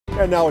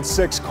And now at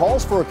 6,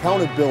 calls for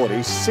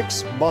accountability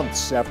 6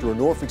 months after a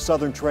Norfolk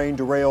Southern train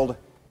derailed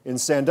in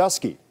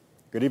Sandusky.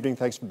 Good evening.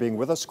 Thanks for being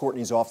with us.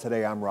 Courtney's off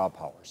today. I'm Rob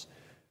Powers.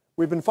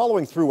 We've been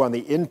following through on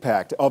the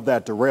impact of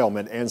that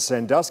derailment and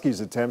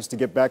Sandusky's attempts to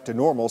get back to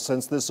normal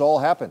since this all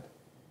happened.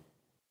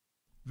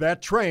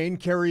 That train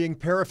carrying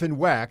paraffin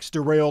wax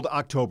derailed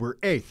October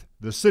 8th.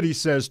 The city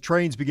says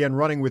trains began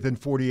running within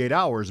 48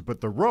 hours,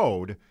 but the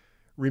road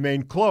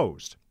remained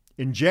closed.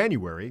 In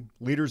January,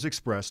 leaders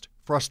expressed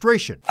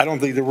frustration. I don't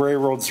think the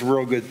railroad's a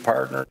real good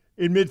partner.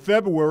 In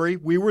mid-February,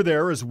 we were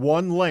there as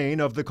one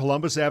lane of the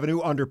Columbus Avenue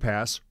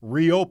underpass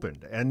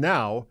reopened. And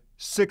now,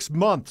 6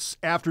 months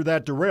after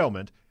that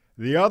derailment,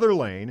 the other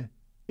lane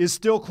is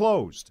still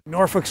closed.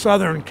 Norfolk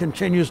Southern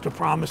continues to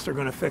promise they're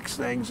going to fix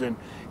things, and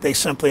they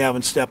simply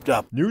haven't stepped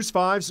up. News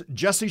 5's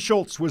Jesse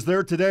Schultz was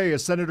there today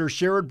as Senator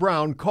Sherrod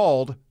Brown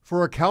called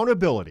for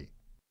accountability.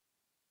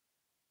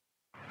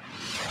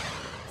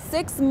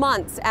 6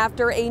 months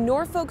after a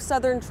Norfolk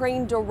Southern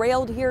train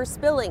derailed here,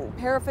 spilling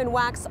paraffin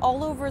wax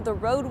all over the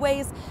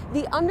roadways,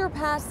 the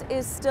underpass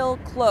is still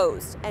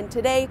closed. And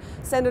today,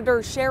 Senator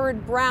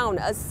Sherrod Brown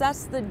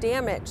assessed the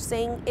damage,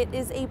 saying it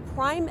is a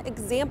prime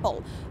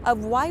example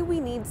of why we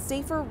need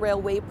safer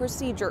railway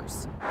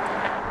procedures.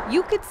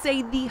 You could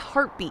say the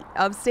heartbeat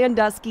of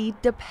Sandusky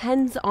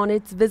depends on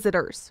its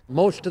visitors.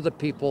 Most of the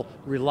people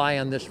rely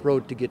on this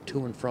road to get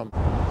to and from.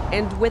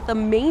 And with a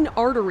main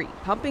artery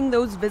pumping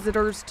those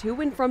visitors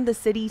to and from the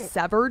city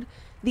severed,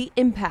 the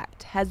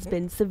impact has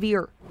been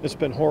severe. It's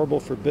been horrible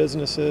for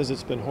businesses,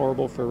 it's been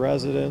horrible for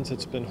residents,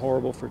 it's been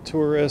horrible for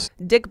tourists.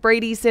 Dick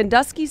Brady,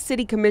 Sandusky's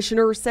city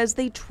commissioner, says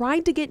they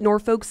tried to get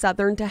Norfolk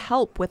Southern to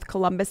help with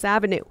Columbus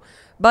Avenue,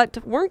 but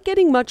weren't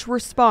getting much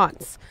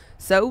response.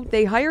 So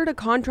they hired a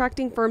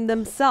contracting firm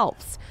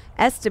themselves,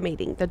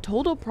 estimating the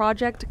total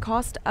project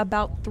cost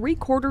about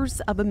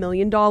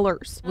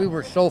 $750,000. We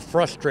were so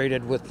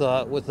frustrated with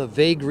the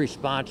vague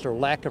response or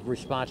lack of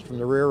response from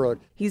the railroad.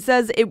 He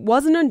says it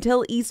wasn't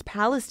until East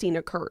Palestine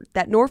occurred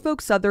that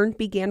Norfolk Southern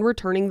began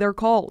returning their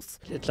calls.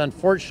 It's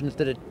unfortunate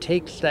that it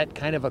takes that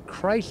kind of a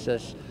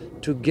crisis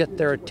to get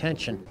their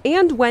attention.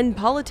 And when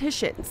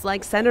politicians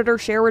like Senator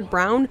Sherrod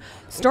Brown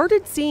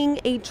started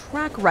seeing a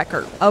track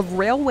record of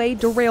railway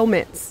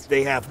derailments.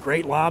 They have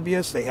great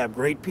lobbyists, they have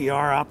great PR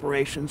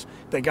operations,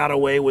 they got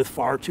away with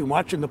far too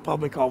much, and the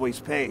public always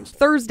pays.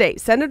 Thursday,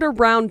 Senator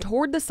Brown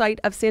toured the site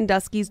of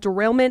Sandusky's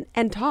derailment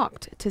and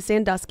talked to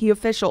Sandusky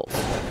officials,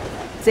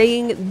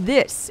 saying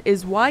this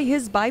is why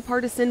his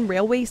bipartisan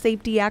Railway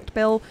Safety Act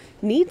bill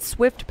needs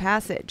swift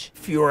passage.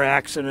 Fewer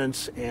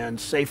accidents and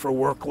safer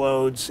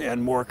workloads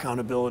and more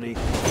accountability.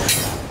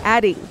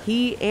 Adding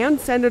he and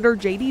Senator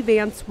J.D.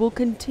 Vance will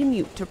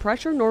continue to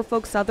pressure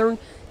Norfolk Southern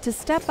to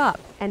step up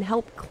and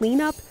help clean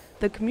up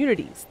the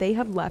communities they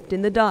have left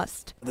in the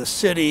dust. The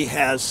city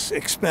has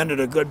expended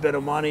a good bit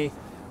of money.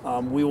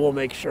 We will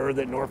make sure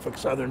that Norfolk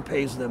Southern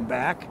pays them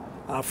back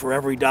for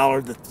every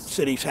dollar that the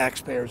city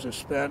taxpayers have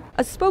spent.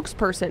 A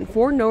spokesperson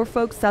for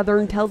Norfolk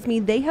Southern tells me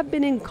they have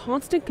been in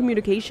constant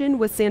communication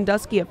with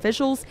Sandusky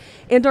officials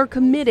and are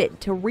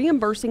committed to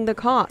reimbursing the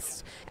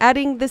costs,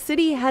 adding the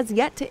city has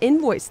yet to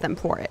invoice them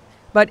for it.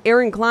 But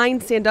Aaron Klein,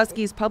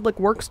 Sandusky's public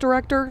works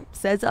director,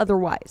 says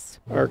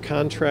otherwise. Our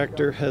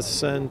contractor has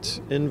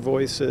sent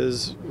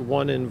invoices,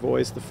 one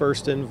invoice, the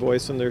first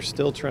invoice, and they're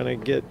still trying to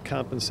get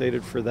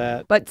compensated for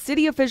that. But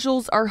city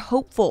officials are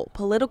hopeful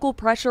political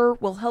pressure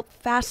will help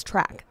fast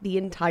track the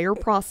entire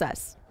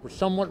process. We're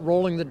somewhat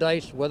rolling the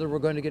dice whether we're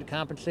going to get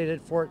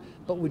compensated for it,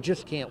 but we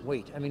just can't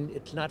wait. I mean,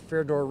 it's not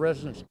fair to our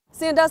residents.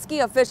 Sandusky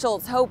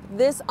officials hope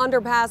this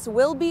underpass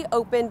will be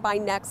open by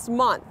next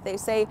month. They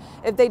say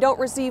if they don't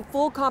receive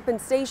full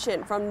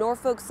compensation from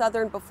Norfolk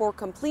Southern before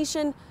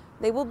completion,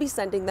 they will be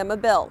sending them a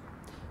bill.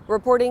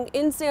 Reporting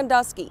in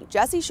Sandusky,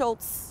 Jesse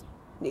Schultz,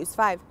 News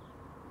 5.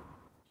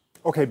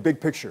 Okay, big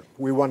picture.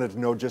 We wanted to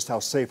know just how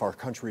safe our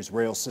country's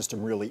rail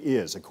system really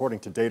is. According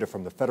to data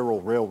from the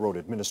Federal Railroad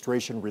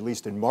Administration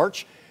released in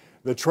March,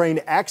 the train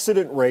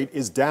accident rate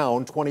is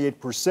down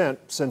 28%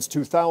 since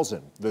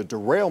 2000. The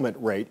derailment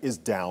rate is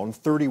down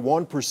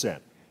 31%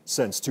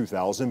 since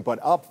 2000, but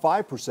up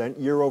 5%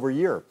 year over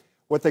year.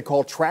 What they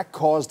call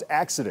track-caused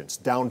accidents,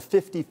 down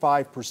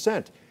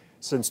 55%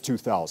 since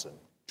 2000.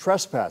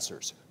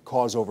 Trespassers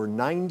cause over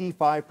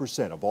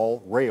 95% of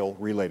all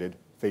rail-related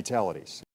fatalities.